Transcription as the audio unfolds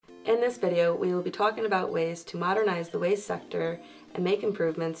In this video, we will be talking about ways to modernize the waste sector and make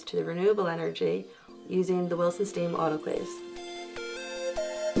improvements to the renewable energy using the Wilson Steam autoclaves.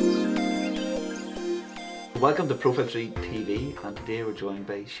 Welcome to ProfileTree TV, and today we're joined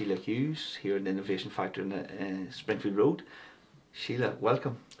by Sheila Hughes here in the Innovation Factory in Springfield Road. Sheila,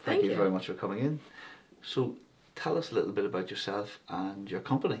 welcome. Thank you very much for coming in. So tell us a little bit about yourself and your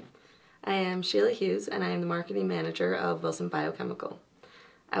company. I am Sheila Hughes and I am the marketing manager of Wilson Biochemical.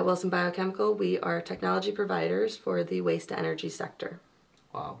 At Wilson Biochemical, we are technology providers for the waste to energy sector.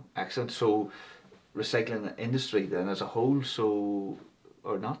 Wow, excellent. So recycling industry then as a whole,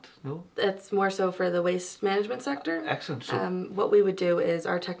 or not? No? It's more so for the waste management sector. Excellent. So, what we would do is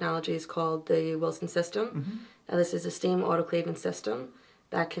our technology is called the Wilson system. Mm-hmm. Now, this is a steam autoclaving system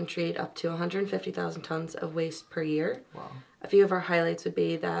that can treat up to 150,000 tons of waste per year. Wow. A few of our highlights would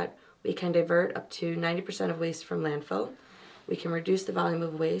be that we can divert up to 90% of waste from landfill. We can reduce the volume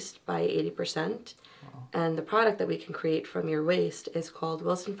of waste by 80%. Wow. And the product that we can create from your waste is called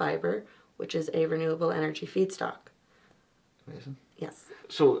Wilson Fiber, which is a renewable energy feedstock. Amazing. Yes.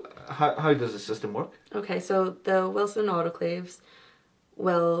 So how does the system work? Okay, so the Wilson autoclaves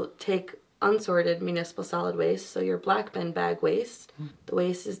will take unsorted municipal solid waste, so your black bin bag waste. The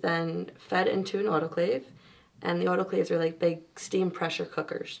waste is then fed into an autoclave, and the autoclaves are like big steam pressure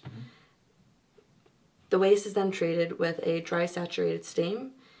cookers. The waste is then treated with a dry saturated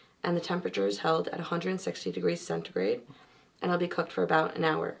steam, and the temperature is held at 160 degrees centigrade, and it'll be cooked for about an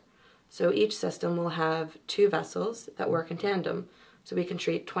hour. So each system will have two vessels that work in tandem, so we can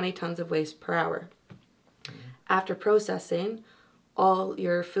treat 20 tons of waste per hour. After processing, all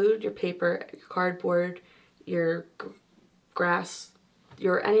your food, your paper, your cardboard, your grass,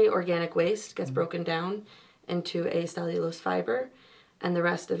 your any organic waste gets broken down into a cellulose fiber, and the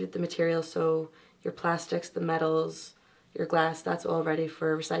rest of the material, so your plastics, the metals, your glass, that's all ready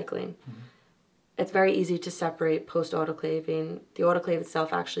for recycling. It's very easy to separate post-autoclaving. The autoclave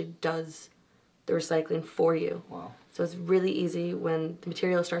itself actually does the recycling for you. Wow. So it's really easy when the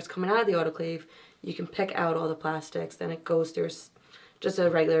material starts coming out of the autoclave, you can pick out all the plastics, then it goes through just a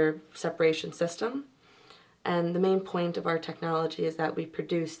regular separation system. And the main point of our technology is that we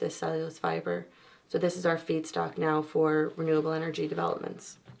produce this cellulose fiber. So this is our feedstock now for renewable energy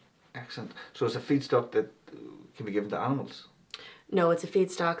developments. Excellent. So it's a feedstock that can be given to animals? No, it's a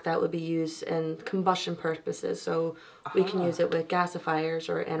feedstock that would be used in combustion purposes. So we can use it with gasifiers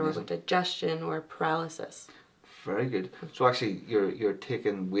or anaerobic digestion or paralysis. Very good. So actually you're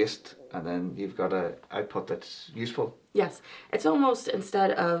taking waste and then you've got an output that's useful? Yes. It's almost,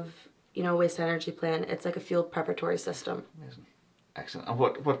 instead of, waste energy plant, it's like a fuel preparatory system. Amazing. Excellent. And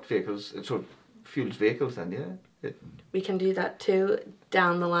what vehicles, so fuels vehicles then, yeah? We can do that too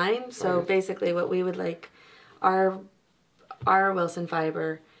down the line. So basically what we would like, our Wilson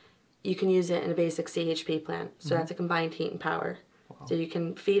fiber, you can use it in a basic CHP plant. So that's a combined heat and power. Wow. So you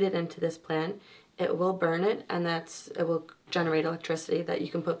can feed it into this plant. It will burn it, and it will generate electricity that you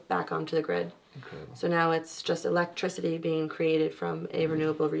can put back onto the grid. Incredible. So now it's just electricity being created from a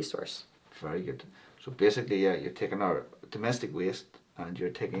renewable resource. Very good. So basically, yeah, you're taking our domestic waste and you're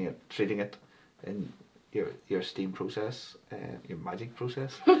taking it, treating it in your steam process, your magic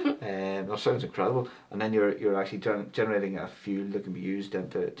process. That sounds incredible. And then you're actually generating a fuel that can be used then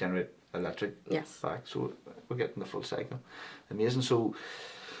to generate electric back. So we're getting the full cycle. Amazing. So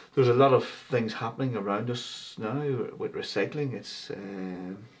there's a lot of things happening around us now with recycling. It's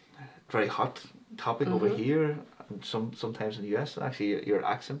a very hot topic over here, and sometimes in the US. Actually, your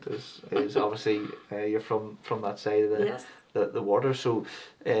accent is obviously you're from that side of the water. So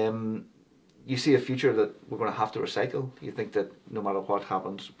you see a future that we're going to have to recycle. You think that no matter what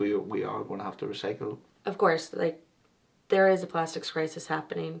happens, we are going to have to recycle? Of course, there is a plastics crisis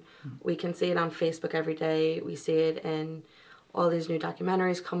happening. We can see it on Facebook every day. We see it in all these new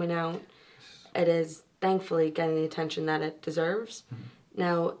documentaries coming out. It is thankfully getting the attention that it deserves.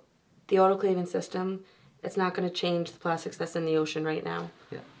 Now, the autoclaving system, it's not going to change the plastics that's in the ocean right now.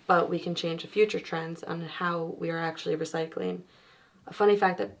 Yeah. But we can change the future trends on how we are actually recycling. A funny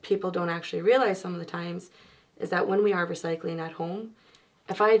fact that people don't actually realize some of the times is that when we are recycling at home,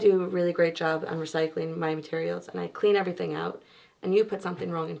 if I do a really great job on recycling my materials and I clean everything out and you put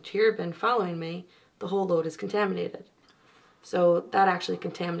something wrong into your bin following me, the whole load is contaminated. So that actually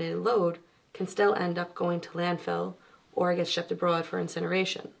contaminated load can still end up going to landfill or get shipped abroad for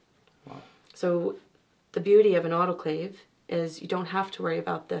incineration. Wow. So the beauty of an autoclave is you don't have to worry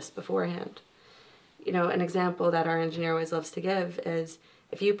about this beforehand. An example that our engineer always loves to give is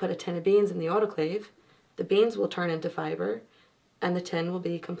if you put a tin of beans in the autoclave, the beans will turn into fiber and the tin will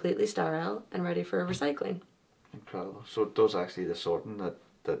be completely sterile and ready for recycling. Incredible. So it does actually the sorting that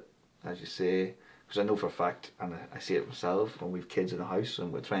as you say, because I know for a fact, and I see it myself when we've kids in the house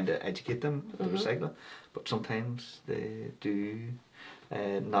and we're trying to educate them to recycle, but sometimes they do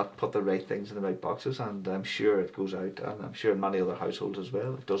not put the right things in the right boxes, and I'm sure it goes out, and I'm sure in many other households as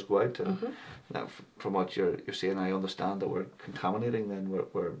well, it does go out. And now, from what you're saying, I understand that we're contaminating. Then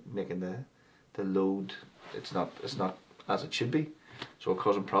we're making the load. It's not as it should be, so we're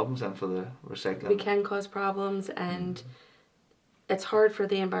causing problems then for the recycling. We can cause problems, and it's hard for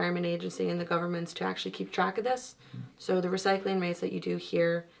the Environment Agency and the governments to actually keep track of this. So the recycling rates that you do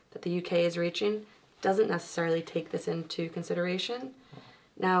hear that the UK is reaching doesn't necessarily take this into consideration.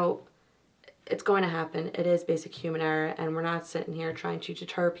 Now, it's going to happen. It is basic human error, and we're not sitting here trying to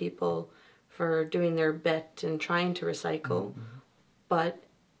deter people for doing their bit and trying to recycle, but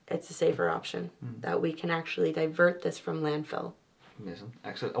it's a safer option that we can actually divert this from landfill. Amazing,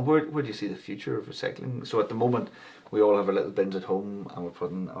 excellent. And where do you see the future of recycling? So at the moment, we all have our little bins at home, and we're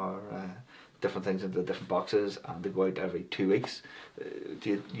putting our different things into different boxes, and they go out every 2 weeks.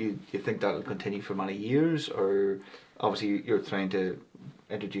 Do you think that will continue for many years, or obviously you're trying to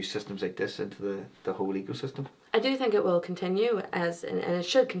introduce systems like this into the whole ecosystem? I do think it will continue, and it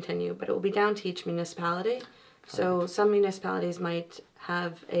should continue, but it will be down to each municipality. So some municipalities might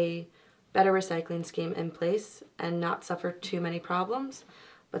have a better recycling scheme in place and not suffer too many problems,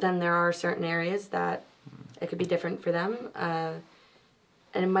 but then there are certain areas that it could be different for them,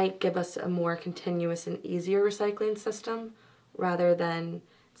 and it might give us a more continuous and easier recycling system, rather than,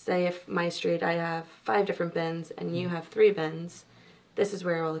 say, if my street I have 5 different bins and you have 3 bins, this is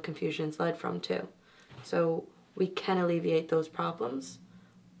where all the confusion's led from too. So we can alleviate those problems,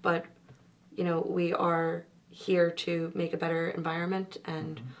 but we are here to make a better environment,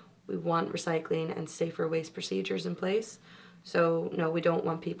 and we want recycling and safer waste procedures in place. So no, we don't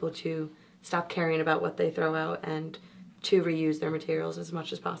want people to stop caring about what they throw out and to reuse their materials as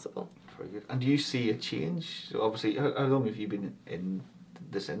much as possible. Very good. And do you see a change? So obviously, how long have you been in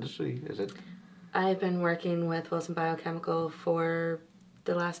this industry? Is it? I've been working with Wilson Biochemical for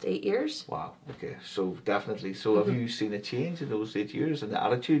the last 8 years. Wow. Okay. So definitely. So have you seen a change in those 8 years in the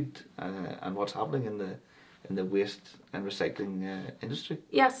attitude and what's happening in the waste and recycling industry?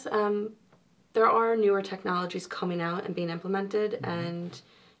 Yes. There are newer technologies coming out and being implemented, and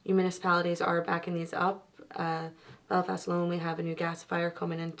municipalities are backing these up. Belfast alone, we have a new gasifier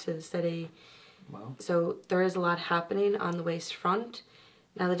coming into the city. Wow. So there is a lot happening on the waste front.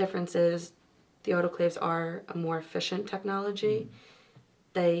 Now the difference is the autoclaves are a more efficient technology.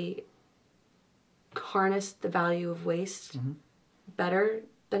 They harness the value of waste better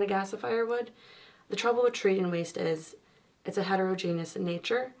than a gasifier would. The trouble with treating waste is it's a heterogeneous in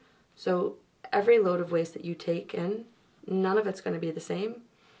nature. So every load of waste that you take in, none of it's going to be the same.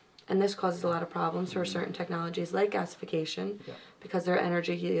 And this causes a lot of problems for certain technologies like gasification, because the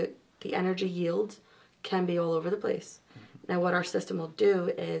energy yield can be all over the place. Now what our system will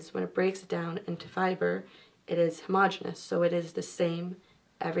do is when it breaks it down into fiber, it is homogeneous, so it is the same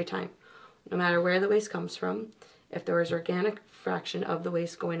every time. No matter where the waste comes from, if there is organic fraction of the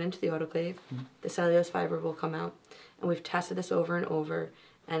waste going into the autoclave, the cellulose fiber will come out. And we've tested this over and over,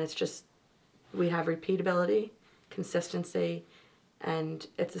 and it's just, we have repeatability, consistency, and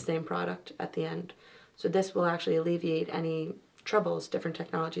it's the same product at the end. So this will actually alleviate any troubles different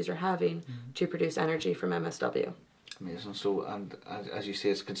technologies are having to produce energy from MSW. Amazing. So, and as you say,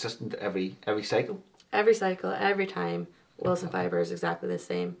 it's consistent every cycle? Every cycle, every time. Wilson Fiber is exactly the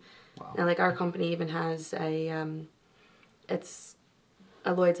same. Wow. Now, like our company even has it's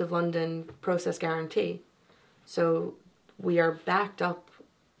a Lloyd's of London process guarantee. So we are backed up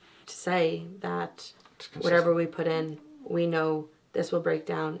to say that whatever we put in, we know this will break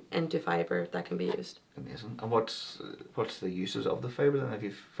down into fiber that can be used. Amazing. And what's the uses of the fiber then? Have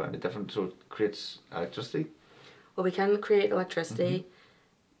you found it different, so it creates electricity? Well, we can create electricity.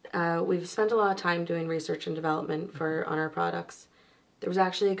 We've spent a lot of time doing research and development on our products. There was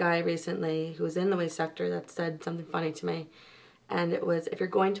actually a guy recently who was in the waste sector that said something funny to me, and it was, if you're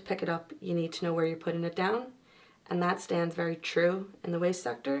going to pick it up, you need to know where you're putting it down, and that stands very true in the waste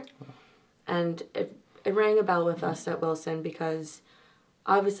sector. And it rang a bell with us at Wilson, because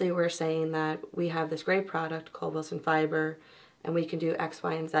obviously we're saying that we have this great product called Wilson Fiber and we can do X,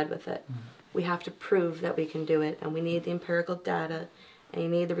 Y, and Z with it. We have to prove that we can do it, and we need the empirical data, and you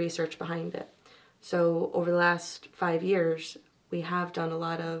need the research behind it. So over the last 5 years, we have done a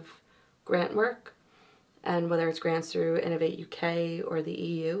lot of grant work, and whether it's grants through Innovate UK or the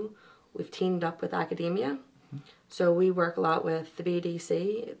EU, we've teamed up with academia. So we work a lot with the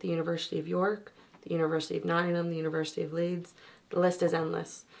BDC, the University of York, the University of Nottingham, the University of Leeds. The list is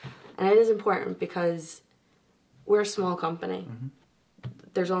endless. And it is important because we're a small company.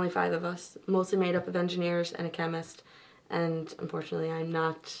 There's only 5 of us, mostly made up of engineers and a chemist. And unfortunately, I'm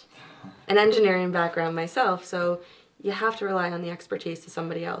not an engineering background myself, so you have to rely on the expertise of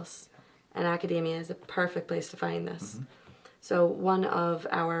somebody else. And academia is a perfect place to find this. So one of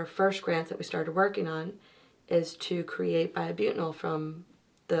our first grants that we started working on is to create biobutanol from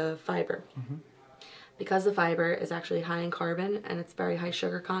the fiber. Because the fiber is actually high in carbon and it's very high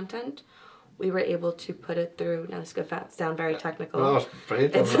sugar content, we were able to put it through, now this is going to sound very technical. No, it's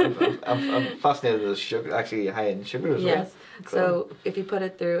brilliant. I'm fascinated with sugar, actually high in sugar as well. Yes, so if you put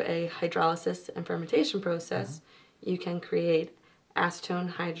it through a hydrolysis and fermentation process, you can create acetone,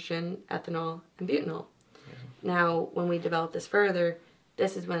 hydrogen, ethanol, and butanol. Now, when we develop this further,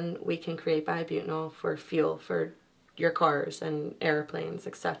 this is when we can create biobutanol for fuel for your cars and airplanes,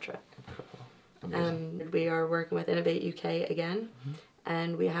 etc. We are working with Innovate UK again,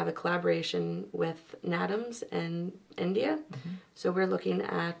 and we have a collaboration with NADAMS in India. So we're looking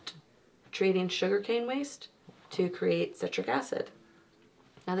at treating sugarcane waste to create citric acid.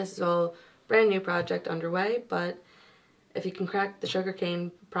 Now, this is all brand new project underway, but if you can crack the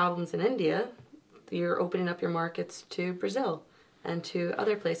sugarcane problems in India, you're opening up your markets to Brazil and to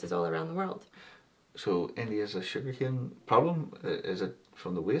other places all around the world. So India is a sugarcane problem? Is it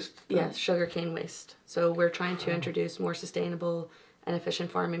from the waste? Yes, sugarcane waste. So we're trying to introduce more sustainable and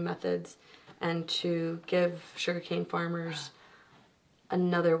efficient farming methods and to give sugarcane farmers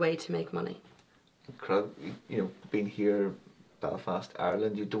another way to make money. Incredible. You know, being here, Belfast,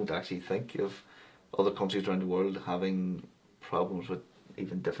 Ireland, you don't actually think of other countries around the world having problems with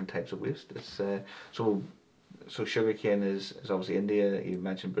even different types of waste. It's so sugarcane is obviously India. You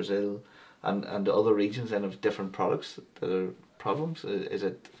mentioned Brazil, and the other regions then of different products that are problems. Is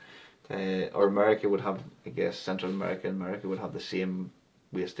it or America would have, I guess, Central America and America would have the same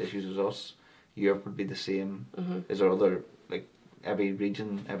waste issues as us. Europe would be the same. Is there other, like, every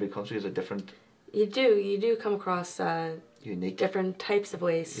region, every country is a different? You do come across unique different types of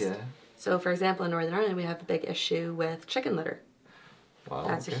waste. Yeah. So, for example, in Northern Ireland, we have a big issue with chicken litter. Wow.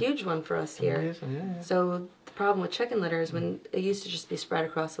 That's a huge one for us here. Amazing, yeah. So the problem with chicken litter is when it used to just be spread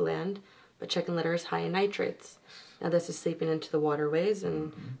across the land, but chicken litter is high in nitrates. Now this is seeping into the waterways,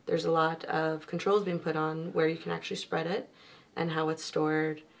 and there's a lot of controls being put on where you can actually spread it and how it's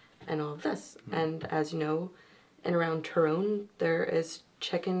stored and all of this. And as you know, in around Tyrone, there's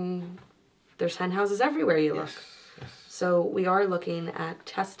hen houses everywhere you look. Yes. So we are looking at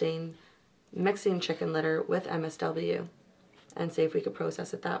testing mixing chicken litter with MSW and see if we could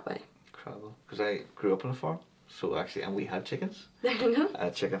process it that way. Incredible. Because I grew up on a farm, so actually, and we had chickens. There you go.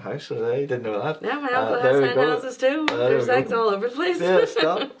 A chicken house, so I didn't know that. Yeah, my uncle has hen houses too. There's eggs all over the place. Yeah,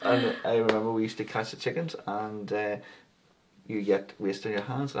 stop. And I remember we used to catch the chickens, and you get waste on your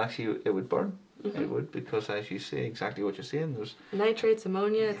hands, and actually it would burn. It would, because as you say, exactly what you're saying, there's nitrates,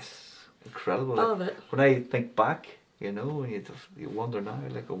 ammonia. Yes, incredible. All of it. When I think back, you know, and you wonder now,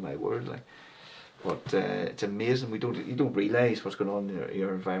 like, oh my word, like. But it's amazing. You don't realise what's going on in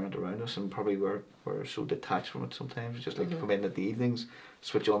your environment around us, and probably we're so detached from it sometimes. It's just like to come in at the evenings,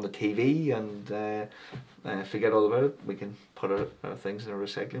 switch on the TV, and forget all about it. We can put our things in a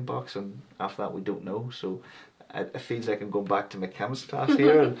recycling box, and after that we don't know. So it feels like I'm going back to my chemistry class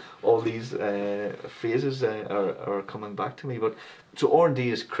here, and all these phrases are coming back to me. But so R&D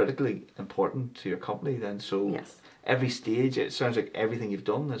is critically important to your company then. So yes. Every stage, it sounds like everything you've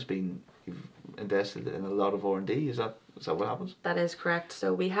done has been, you've invested in a lot of R&D. Is that what happens? That is correct.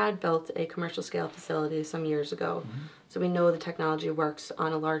 So we had built a commercial scale facility some years ago. So we know the technology works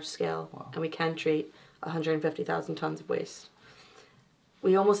on a large scale. Wow. And we can treat 150,000 tons of waste.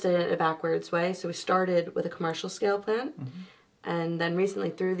 We almost did it in a backwards way. So we started with a commercial scale plant, and then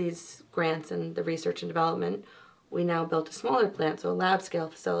recently through these grants and the research and development, we now built a smaller plant, so a lab scale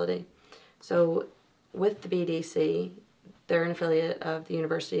facility. So with the BDC, they're an affiliate of the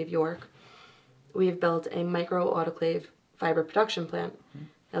University of York, we've built a micro autoclave fiber production plant.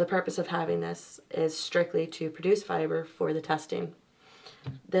 Now the purpose of having this is strictly to produce fiber for the testing.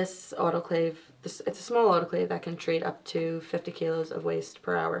 This autoclave, it's a small autoclave that can treat up to 50 kilos of waste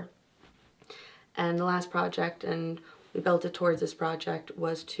per hour. And the last project, and we built it towards this project,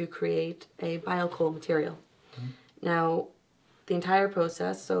 was to create a biocoal material. Now, the entire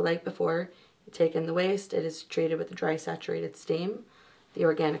process, so like before, you take in the waste, it is treated with a dry saturated steam. The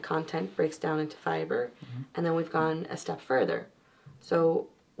organic content breaks down into fiber, and then we've gone a step further. So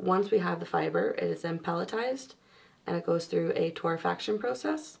once we have the fiber, it is then pelletized, and it goes through a torrefaction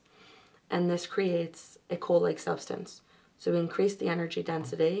process, and this creates a coal-like substance. So we increase the energy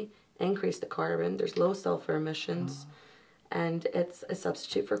density, increase the carbon, there's low sulfur emissions, and it's a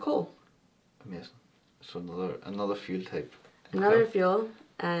substitute for coal. Amazing. So another fuel type. Another fuel,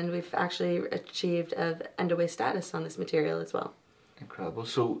 and we've actually achieved end of waste status on this material as well. Incredible.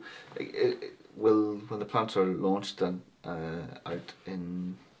 So, when the plants are launched and out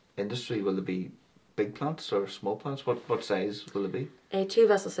in industry, will there be big plants or small plants? What size will it be? A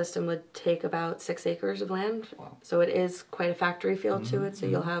 2-vessel system would take about 6 acres of land. Wow. So it is quite a factory feel to it. So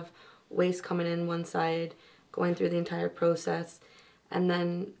you'll have waste coming in one side, going through the entire process, and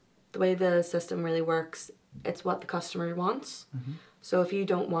then the way the system really works, it's what the customer wants. So if you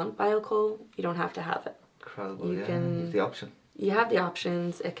don't want biocoal, you don't have to have it. Incredible. You have the option. You have the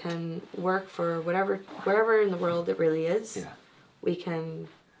options. It can work for wherever in the world it really is. Yeah. We can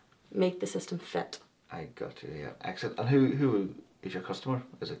make the system fit. I got you. Yeah. Excellent. And who is your customer?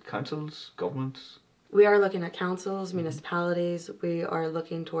 Is it councils, governments? We are looking at councils, municipalities. We are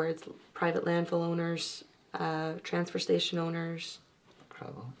looking towards private landfill owners, transfer station owners.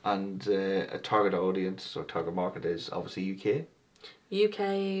 Incredible. And a target audience or target market is obviously UK.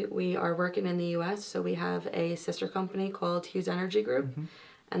 UK, we are working in the US, so we have a sister company called Hughes Energy Group,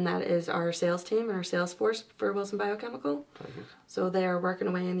 and that is our sales team and our sales force for Wilson Biochemical. Very good. So they are working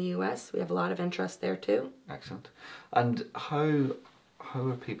away in the US. We have a lot of interest there too. Excellent. And how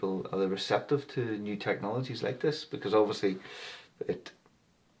are people, are they receptive to new technologies like this? Because obviously it's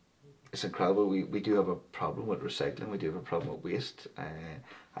incredible. We do have a problem with recycling. We do have a problem with waste.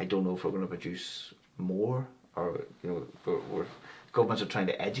 I don't know if we're going to produce more, or governments are trying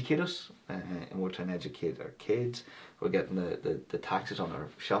to educate us, and we're trying to educate our kids. We're getting the taxes on our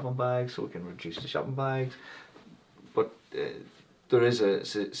shopping bags so we can reduce the shopping bags. But there is a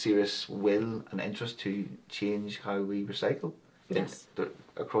serious will and interest to change how we recycle. Yes.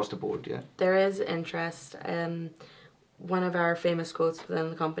 Across the board, yeah. There is interest. One of our famous quotes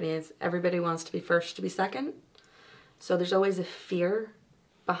within the company is, everybody wants to be first to be second. So there's always a fear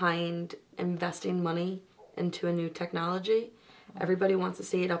behind investing money into a new technology. Everybody wants to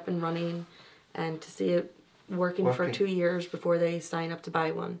see it up and running and to see it working for 2 years before they sign up to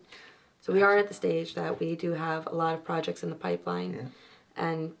buy one. So we are at the stage that we do have a lot of projects in the pipeline,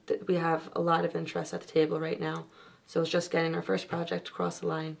 and we have a lot of interest at the table right now. So it's just getting our first project across the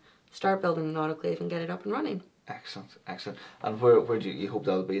line, start building an autoclave and get it up and running. Excellent, excellent. And where do you hope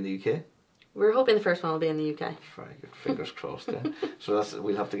that'll be in the UK? We're hoping the first one will be in the UK. Very good, fingers crossed. Yeah. So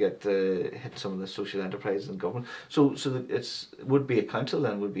we'll have to get hit some of the social enterprises and government. So it would be a council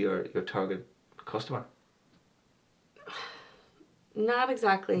then, would be your target customer. Not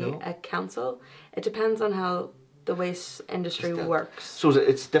exactly a council. It depends on how the waste industry works. So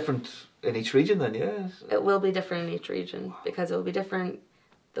it's different in each region then, yes? It will be different in each region because it will be different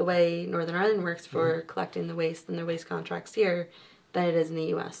the way Northern Ireland works for collecting the waste and their waste contracts here than it is in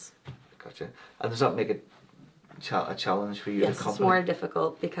the US. Gotcha. And does that make it a challenge for you? Yes, it's more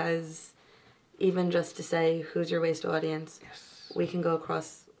difficult because even just to say who's your waste audience, we can go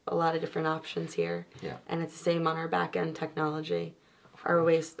across a lot of different options here. Yeah. And it's the same on our back end technology.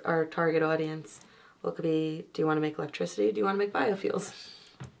 Our target audience, what could be, do you want to make electricity? Do you want to make biofuels?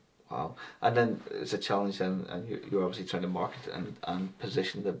 Wow. And then it's a challenge then, and you're obviously trying to market and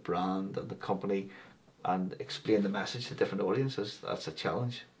position the brand and the company and explain the message to different audiences. That's a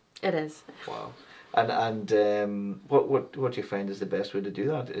challenge. It is. Wow. And what do you find is the best way to do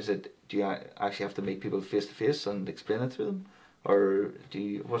that? Do you actually have to meet people face to face and explain it to them? Or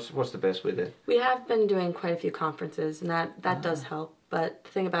what's the best way to... We have been doing quite a few conferences, and that does help. But the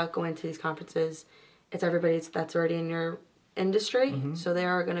thing about going to these conferences, it's everybody that's already in your industry, so they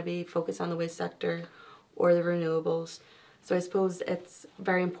are going to be focused on the waste sector or the renewables. So I suppose it's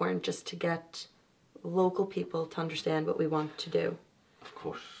very important just to get local people to understand what we want to do. Of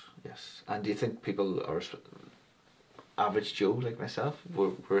course, yes. And do you think people are, average Joe like myself,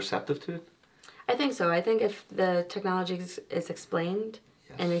 were receptive to it? I think so. I think if the technology is explained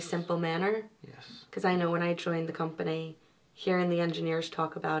in a simple manner, because I know when I joined the company, hearing the engineers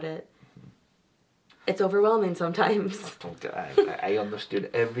talk about it, it's overwhelming sometimes. I understood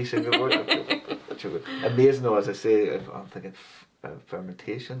every single word. Amazing though, as I say, I'm thinking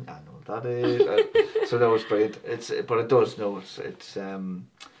fermentation, I know what that is. So that was brilliant. But it does know it's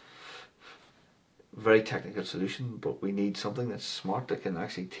very technical solution, but we need something that's smart that can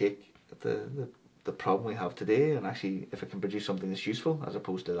actually take the problem we have today, and actually if it can produce something that's useful as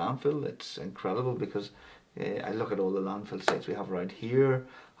opposed to landfill, it's incredible. Because I look at all the landfill sites we have around here,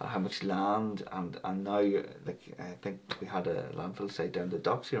 how much land, and now like I think we had a landfill site down the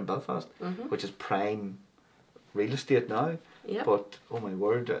docks here in Belfast, which is prime real estate now. Yep. But oh my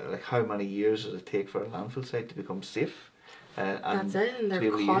word, like how many years does it take for a landfill site to become safe? That's it, and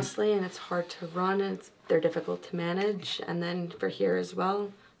they're costly and it's hard to run, and they're difficult to manage. And then for here as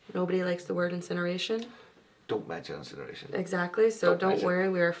well, nobody likes the word incineration. don't mention incineration. Exactly. So don't mention worry,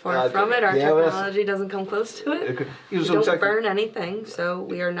 we are far from it. Our technology doesn't come close to it. We don't burn anything, so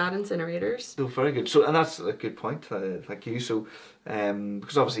we are not incinerators. No, very good. So, and that's a good point. Thank you. So,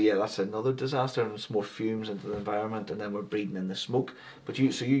 because obviously, that's another disaster, and it's more fumes into the environment, and then we're breathing in the smoke. But you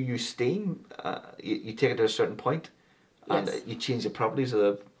use steam. You take it to a certain point, and Yes. you change the properties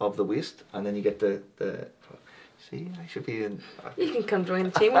of the waste, and then you get the. See, I should be in. You can come join the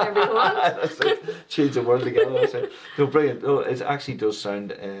team whenever you want. That's it. Change the world together. That's it. No, brilliant. No, it actually does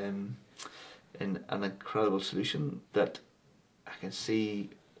sound in an incredible solution that I can see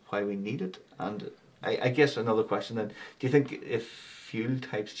why we need it. And I guess another question then: do you think if fuel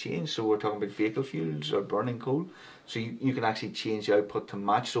types change, so we're talking about vehicle fuels or burning coal, so you can actually change the output to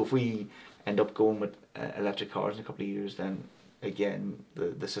match? So if we end up going with electric cars in a couple of years, then again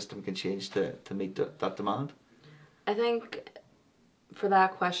the system can change to meet that demand. I think for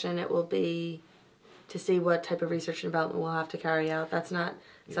that question, it will be to see what type of research and development we'll have to carry out. That's not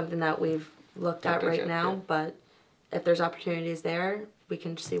something that we've looked at right now, but if there's opportunities there, we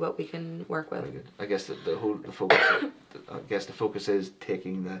can see what we can work with. Very good. I guess the focus is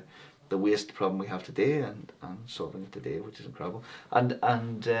taking the waste problem we have today and solving it today, which is incredible. And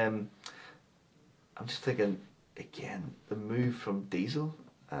I'm just thinking again, the move from diesel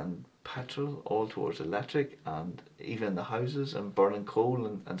and petrol all towards electric, and even in the houses, and burning coal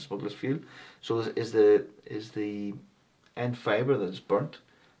and smokeless fuel. So is the end fibre that is burnt,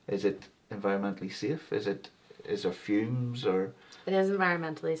 is it environmentally safe? Is there fumes or? It is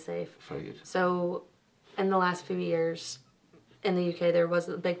environmentally safe. Very good. So in the last few years in the UK, there was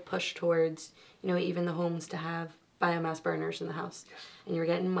a big push towards, even the homes to have biomass burners in the house. Yes. And you were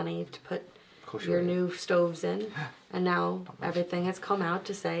getting money to put your new stoves in, and now everything has come out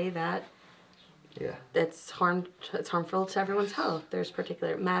to say that it's harmful to everyone's health. There's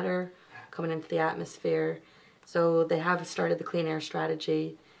particulate matter coming into the atmosphere. So they have started the clean air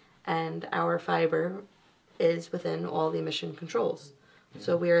strategy, and our fibre is within all the emission controls. Yeah.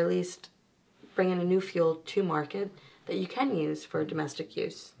 So we are at least bringing a new fuel to market that you can use for domestic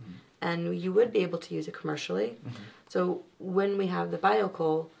use. Mm-hmm. And you would be able to use it commercially. Mm-hmm. So when we have the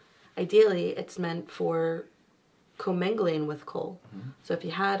biocoal, ideally, it's meant for commingling with coal. Mm-hmm. So if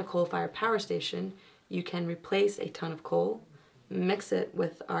you had a coal-fired power station, you can replace a ton of coal, mix it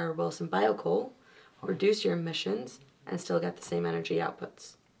with our Wilson biocoal, reduce your emissions, and still get the same energy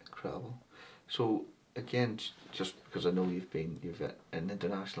outputs. Incredible. So again, just because I know you've an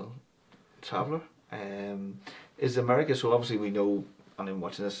international traveller, is America? So obviously we know, and I'm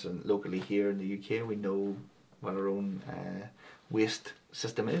watching this locally here in the UK, we know what our own waste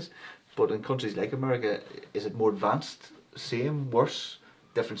system is, but in countries like America, is it more advanced, same, worse,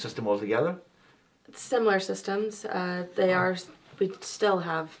 different system altogether? Similar systems. We still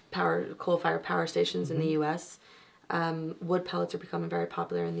have coal-fired power stations in the US. Wood pellets are becoming very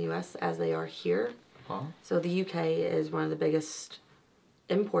popular in the US as they are here. Wow. So the UK is one of the biggest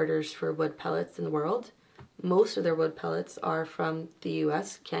importers for wood pellets in the world. Most of their wood pellets are from the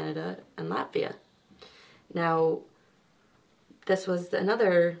US, Canada, and Latvia. Now, this was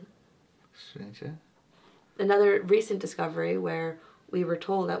another recent discovery where we were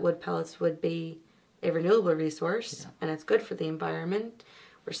told that wood pellets would be a renewable resource and it's good for the environment.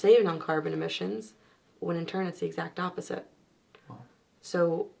 We're saving on carbon emissions, when in turn it's the exact opposite. Wow.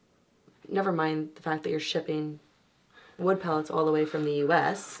 So, never mind the fact that you're shipping wood pellets all the way from the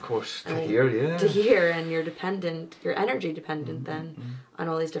US. Of course, to here, To here, and you're energy dependent on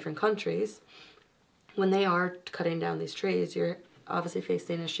all these different countries. When they are cutting down these trees, you're obviously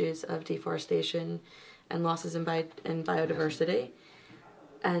facing issues of deforestation and losses in biodiversity.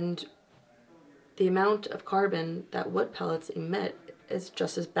 And the amount of carbon that wood pellets emit is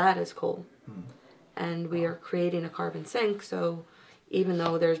just as bad as coal. And we are creating a carbon sink, so even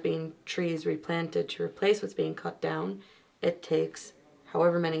though there's been trees replanted to replace what's being cut down, it takes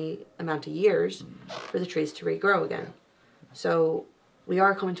however many amount of years for the trees to regrow again. So we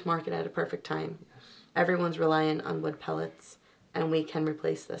are coming to market at a perfect time. Everyone's relying on wood pellets, and we can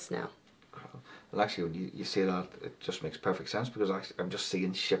replace this now. Well, actually, when you say that, it just makes perfect sense, because I'm just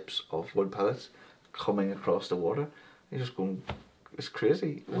seeing ships of wood pellets coming across the water. You're just going, it's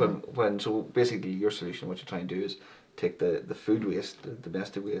crazy. So basically your solution, what you're trying to do is take the food waste, the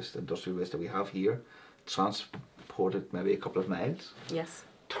domestic waste, industrial waste that we have here, transport it maybe a couple of miles. Yes.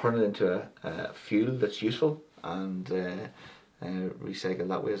 Turn it into a fuel that's useful, and recycle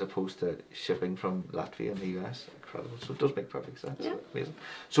that way, as opposed to shipping from Latvia and the US. Incredible. So it does make perfect sense. Yeah. Amazing.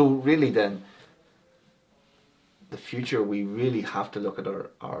 So really then, the future, we really have to look at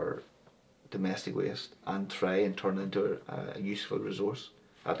our domestic waste and try and turn it into a useful resource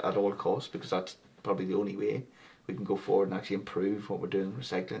at all costs, because probably the only way we can go forward and actually improve what we're doing in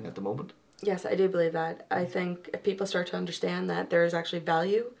recycling at the moment. Yes, I do believe that. I think if people start to understand that there is actually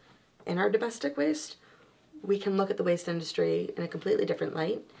value in our domestic waste, we can look at the waste industry in a completely different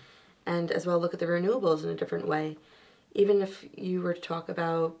light, and as well look at the renewables in a different way. Even if you were to talk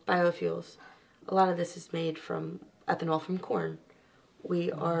about biofuels, a lot of this is made from ethanol from corn.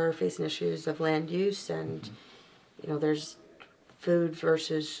 We are facing issues of land use, and there's food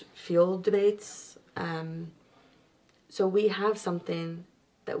versus fuel debates. So we have something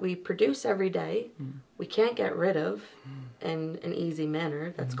that we produce every day, we can't get rid of in an easy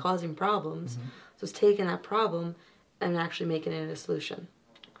manner, that's causing problems. So it's taking that problem and actually making it a solution.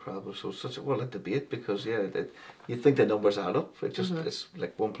 Incredible. So such a debate, because you think the numbers add up. It just it's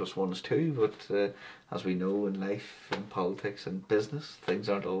like 1 + 1 is 2, but as we know in life, in politics and business, things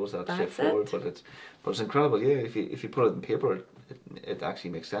aren't always that straightforward. But it's incredible. Yeah, if you put it in paper, it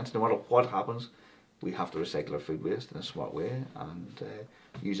actually makes sense. No matter what happens, we have to recycle our food waste in a smart way and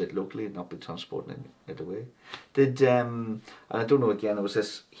use it locally and not be transporting it away. And I don't know, again, was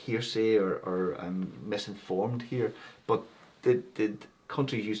this hearsay or I'm misinformed here, but did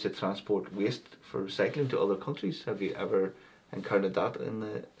countries used to transport waste for recycling to other countries? Have you ever encountered that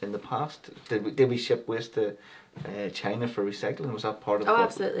in the past? Did we ship waste to China for recycling? Was that part of it? Oh,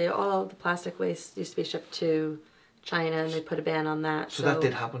 absolutely. All the plastic waste used to be shipped to China, and they put a ban on that. So that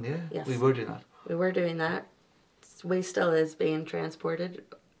did happen, yeah? Yes. We were doing that. We were doing that. Waste still is being transported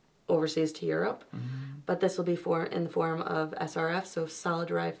overseas to Europe, but this will be in the form of SRF, so solid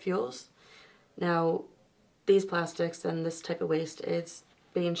derived fuels. Now, these plastics and this type of waste is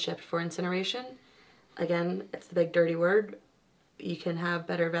being shipped for incineration. Again, it's the big dirty word. You can have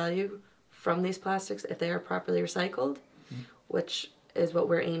better value from these plastics if they are properly recycled, which is what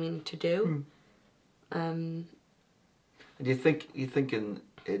we're aiming to do. And you think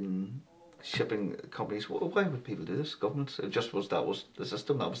in shipping companies, why would people do this? Governments? That was the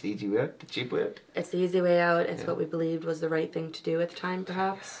system, that was the easy way out, the cheap way out? It's the easy way out. It's what we believed was the right thing to do at the time,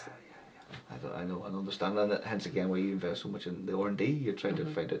 perhaps. I know and understand, and hence again why you invest so much in the R&D. You're trying to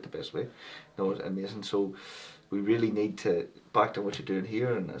find out the best way. No, it's amazing. So we really need to, back to what you're doing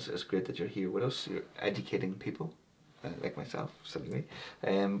here, and it's great that you're here with us. You're educating people, like myself, silly me.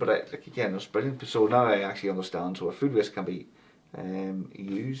 But again, it's brilliant. So now I actually understand. So a food waste can be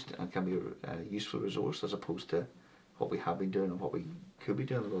used and can be a useful resource, as opposed to what we have been doing and what we could be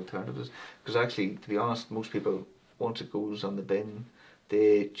doing with alternatives. Because actually, to be honest, most people, once it goes on the bin,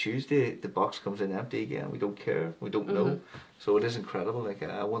 Tuesday the box comes in empty again. We don't care. We don't know. So it is incredible. Like,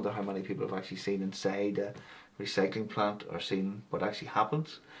 I wonder how many people have actually seen inside a recycling plant or seen what actually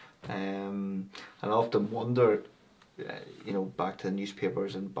happens. And I often wonder, back to the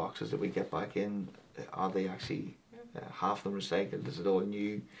newspapers and boxes that we get back in, are they actually half them recycled? Is it all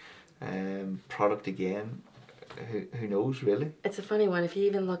new product again? Who knows, really? It's a funny one. If you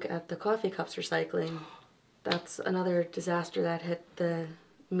even look at the coffee cups recycling, that's another disaster that hit the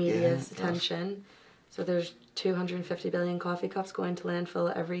media's attention. So there's 250 billion coffee cups going to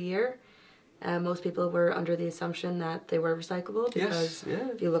landfill every year. Most people were under the assumption that they were recyclable, because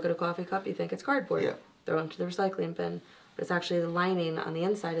if you look at a coffee cup, you think it's cardboard. Throw into the recycling bin. But it's actually the lining on the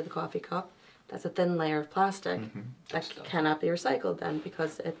inside of the coffee cup. That's a thin layer of plastic that cannot be recycled then,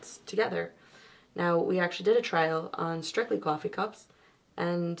 because it's together. Now, we actually did a trial on strictly coffee cups,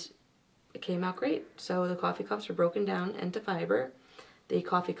 and it came out great. So the coffee cups were broken down into fiber. The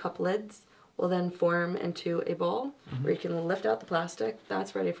coffee cup lids will then form into a ball where you can lift out the plastic.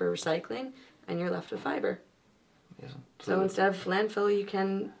 That's ready for recycling, and you're left with fiber. So instead of landfill, you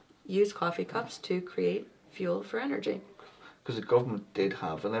can use coffee cups to create fuel for energy. Because the government did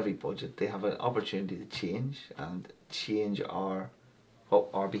have, in every budget, they have an opportunity to change our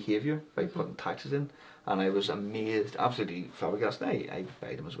behaviour by putting taxes in. And I was amazed, absolutely flabbergasted. I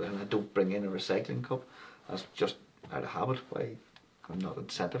buy them as well, and I don't bring in a recycling cup. That's just out of habit. I'm not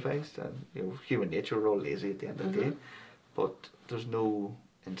incentivised, and human nature, we're all lazy at the end of the day. But there's no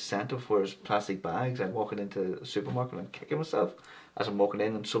incentive. Whereas plastic bags, I'm walking into the supermarket and I'm kicking myself as I'm walking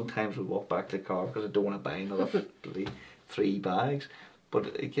in, and sometimes we walk back to the car because I don't want to buy another 3 bags.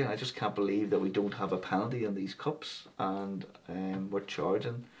 But again, I just can't believe that we don't have a penalty on these cups, and we're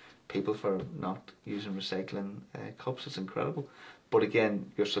charging people for not using recycling cups. It's incredible. But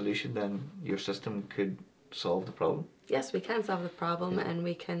again, your solution then, your system could solve the problem. Yes, we can solve the problem, and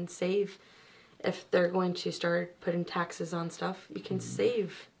we can save. If they're going to start putting taxes on stuff, you can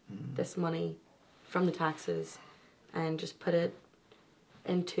save this money from the taxes and just put it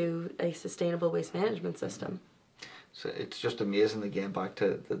into a sustainable waste management system. So it's just amazing, again, back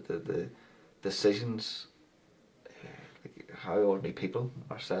to the decisions. how ordinary people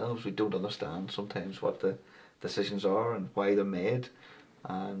ourselves, we don't understand sometimes what the decisions are and why they're made,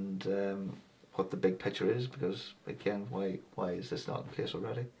 and what the big picture is, because again, why is this not in place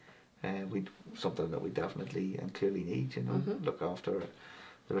already? We something that we definitely and clearly need, look after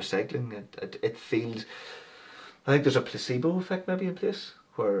the recycling. It feels, I think there's a placebo effect maybe in place,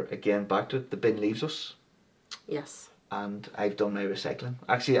 where again, back to it, the bin leaves us. Yes. And I've done my recycling.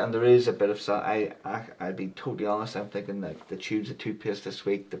 Actually, and there is a bit of, I'll be totally honest, I'm thinking that the tubes of toothpaste this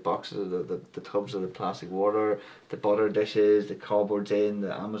week, the boxes of the tubs of the plastic water, the butter dishes, the cardboards in,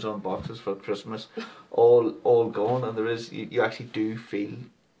 the Amazon boxes for Christmas, all gone. And there is, you actually do feel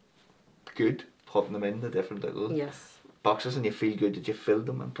good putting them in the different little boxes, and you feel good that you filled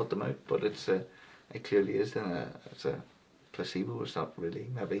them and put them out. But it clearly is it's a placebo. It's not really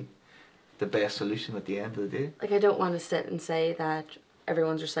maybe the best solution at the end of the day. Like, I don't want to sit and say that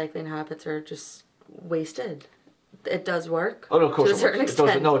everyone's recycling habits are just wasted. It does work. Oh no, of course to a certain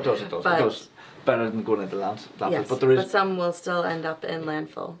extent. It does. It does better than going into landfill. Yes, but some will still end up in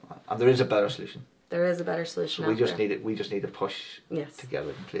landfill. And there is a better solution. There is a better solution. So we just need to push to get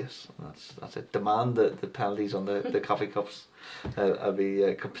it in place. And that's it. Demand the penalties on the coffee cups. I'll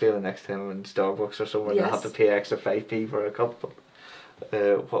be complaining next time I'm in Starbucks or somewhere and I have to pay extra 5p for a cup.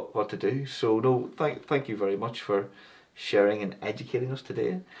 What to do. So no, thank you very much for sharing and educating us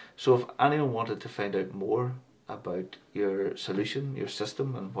today. So if anyone wanted to find out more about your solution, your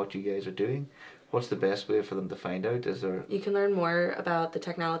system, and what you guys are doing, what's the best way for them to find out? Is there? You can learn more about the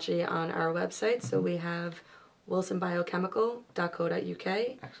technology on our website. So we have wilsonbiochemical.co.uk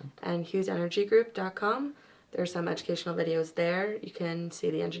and hughesenergygroup.com. There's some educational videos there. You can see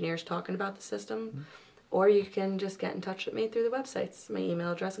the engineers talking about the system. Or you can just get in touch with me through the websites. My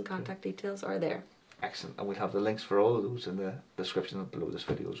email address and contact details are there. Excellent. And we'll have the links for all of those in the description below this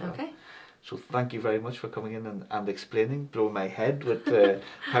video as well. Okay. So thank you very much for coming in and explaining, blowing my head with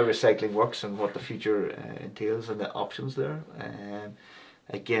how recycling works and what the future entails and the options there.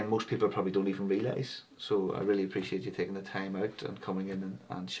 Again, most people probably don't even realise. So I really appreciate you taking the time out and coming in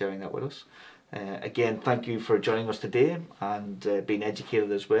and sharing that with us. Again, thank you for joining us today and being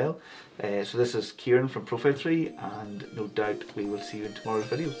educated as well. So this is Kieran from ProfileTree, and no doubt we will see you in tomorrow's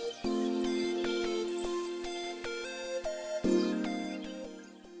video.